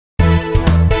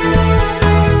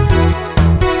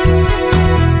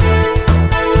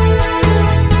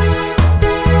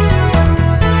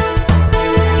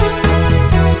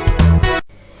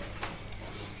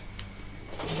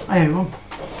Hey everyone,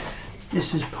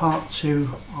 this is part 2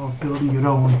 of building your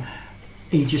own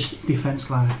Aegis Defence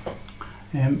Line.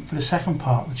 For the second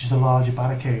part, which is the larger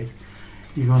barricade,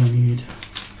 you're going to need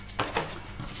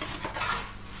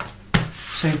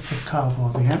same thick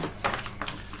cardboard again,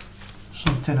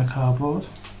 some thinner cardboard,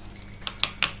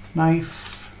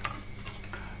 knife,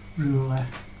 ruler,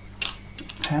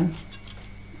 pen,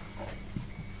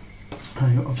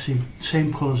 and obviously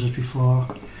same colours as before,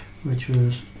 which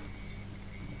was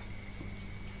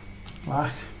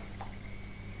black,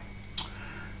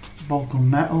 Vulcan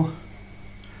metal,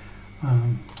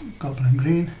 goblin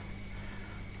green,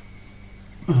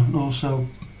 and also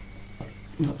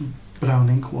brown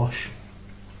ink wash.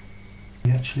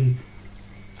 Actually,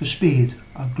 for speed,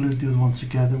 I glued the other one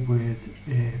together with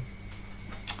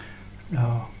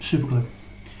super glue.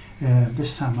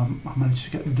 This time I managed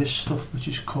to get this stuff, which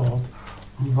is called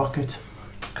rocket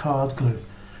card glue,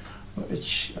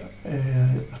 which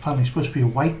apparently is supposed to be a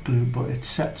white glue, but it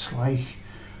sets like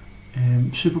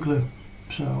super glue.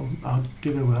 So I'll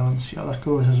give it a whirl and see how that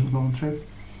goes as we're going through.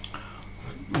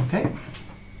 Okay,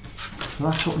 so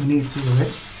that's what we need to do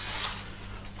it.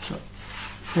 So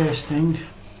first thing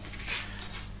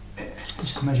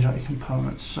is to measure out your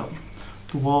components. So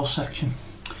the wall section,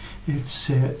 it's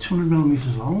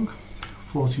 200mm long,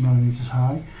 40mm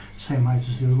high, same height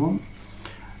as the other one,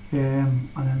 and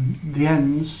then the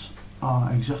ends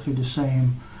are exactly the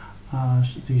same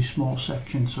as the small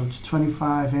section, so it's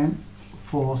 25 in,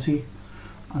 40,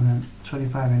 and then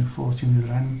 25 in, 40 on the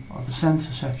other end. Or the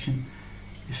centre section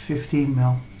is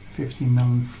 15mm, 15mm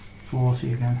and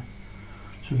 40 again.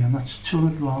 So again, that's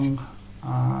 200 long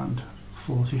and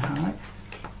 40 high.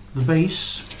 The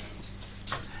base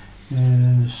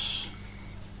is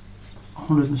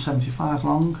 175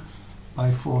 long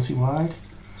by 40 wide.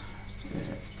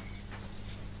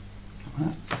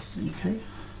 Okay,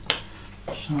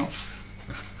 so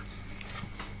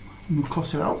we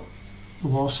cut it out. The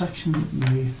wall section,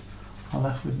 we are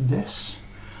left with this.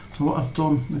 So what I've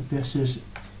done with this is,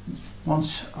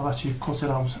 once I've actually cut it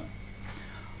out,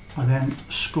 I then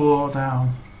score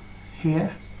down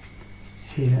here,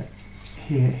 here,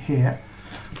 here, here,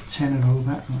 turn it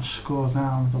over and I score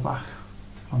down the back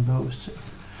on those two,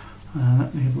 and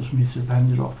that enables me to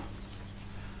bend it up.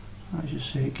 As you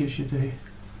see, it gives you the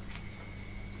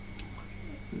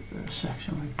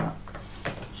section like that.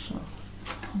 So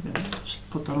I'm going to just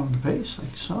put that on the base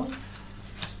like so.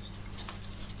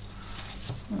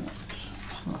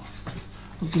 So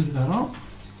I'll do that up.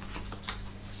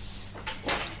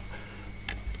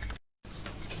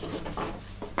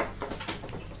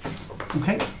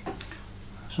 Okay,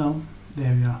 so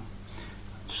there we are,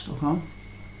 it's stuck on.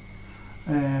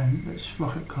 And this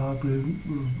rocket card glue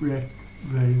worked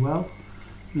really well.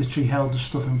 Literally held the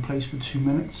stuff in place for 2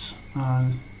 minutes,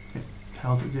 and it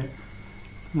held it there.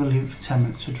 I'm going to leave it for 10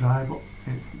 minutes to dry, but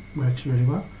it works really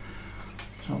well.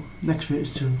 So next bit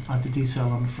is to add the detail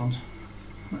on the front.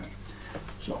 Right.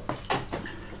 So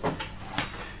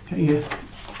get your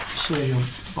cereal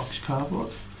box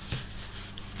cardboard.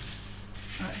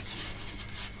 Right.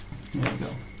 There we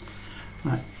go.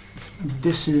 Right.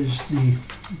 This is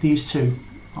these two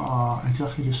are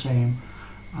exactly the same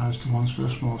as the ones for the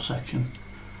small section.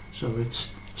 So it's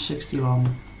 60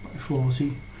 long by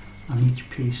 40, and each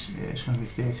piece is going to be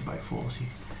 30 by 40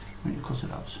 when you cut it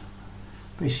out.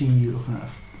 Basically you're looking at a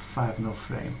 5mm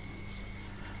frame.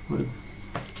 But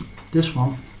this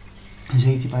one is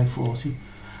 80 by 40.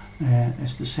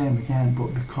 It's the same again,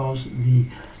 but because the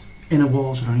inner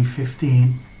walls are only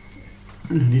 15,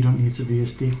 you don't need to be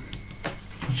as deep.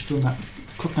 I've just done that,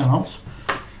 cut them out,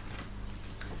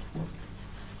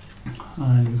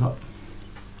 and you've got,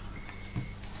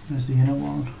 there's the inner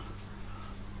one,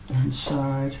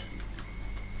 inside,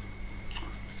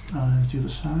 and there's the other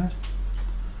side.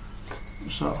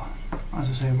 So, as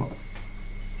I say,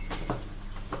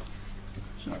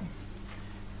 so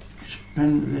just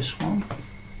bend this one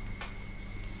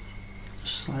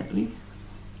slightly,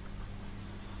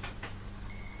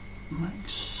 like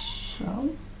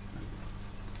so,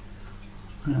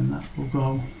 and then that will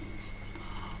go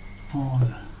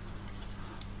on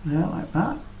there like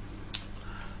that,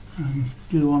 and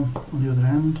the other one on the other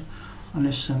end, and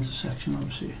this centre section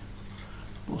obviously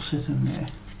will sit in there.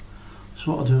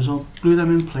 So what I'll do is I'll glue them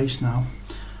in place now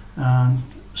and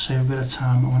save a bit of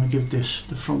time. I want to give this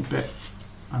the front bit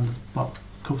and the back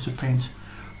coat of paint,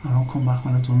 and I'll come back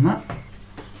when I've done that.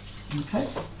 Okay.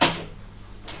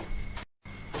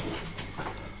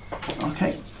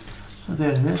 Okay, so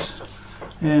there it is.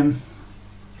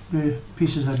 The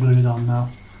pieces are glued on now,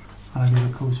 and I give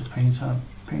a coat of paint, and I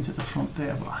painted the front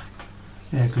there black,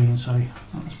 green, sorry,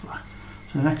 that's black.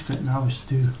 So the next bit now is to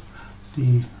do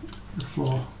the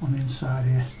floor on the inside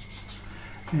here.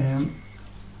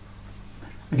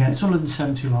 Again, it's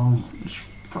 170 long, it's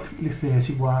approximately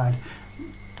 30 wide,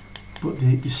 but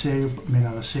the serial, made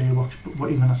out of serial box. But what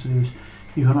you're going to have to do is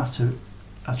you're going to have to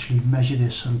actually measure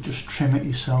this and just trim it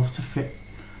yourself to fit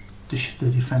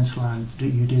the defence line that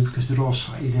you do, because they're all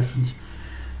slightly different.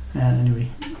 Anyway,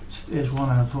 here's one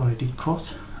I've already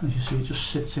cut. As you see, it just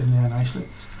sits in there nicely.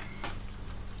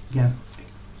 Again,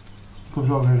 it goes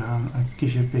all the way around and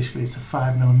gives you basically, it's a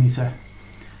 5mm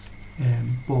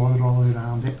border all the way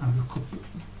around it, and we've cut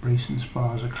bracing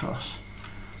spars across.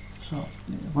 So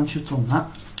once you've done that,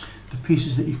 the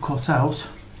pieces that you cut out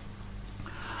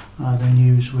are then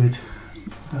used with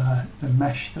the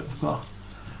mesh that we've got.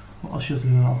 What I should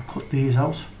do, I'll cut these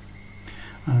out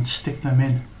and stick them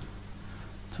in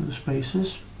to the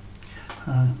spaces,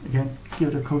 and again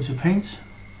give it a coat of paint,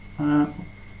 and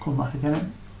come back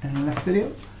again in the next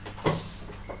video.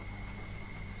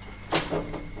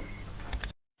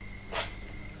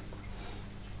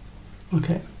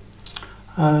 Okay,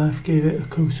 I've gave it a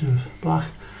coat of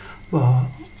black, but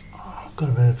I've got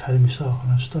a bit ahead of myself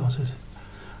when I started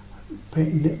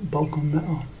painting it bulk on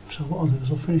metal. So what I'll do is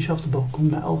I'll finish off the bulk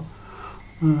on metal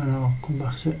and I'll come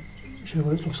back to it, show you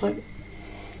what it looks like.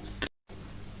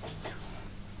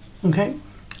 Okay,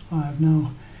 I've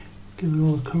now given it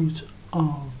all a coat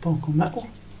of bulk on metal,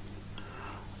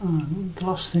 and the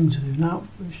last thing to do now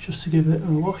is just to give it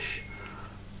a wash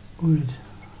with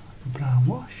the brown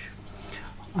wash,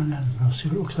 and then we'll see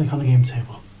what it looks like on the game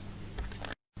table.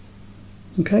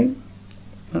 Okay,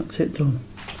 that's it done.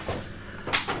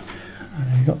 And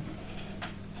there you go.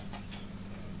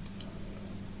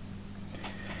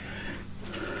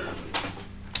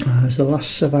 And as the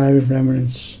last surviving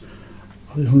remnants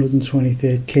of the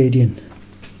 123rd Cadian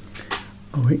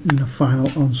awaiting the final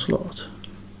onslaught,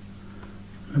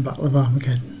 the Battle of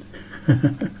Armageddon.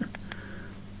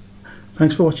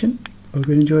 Thanks for watching. Hope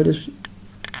you enjoyed this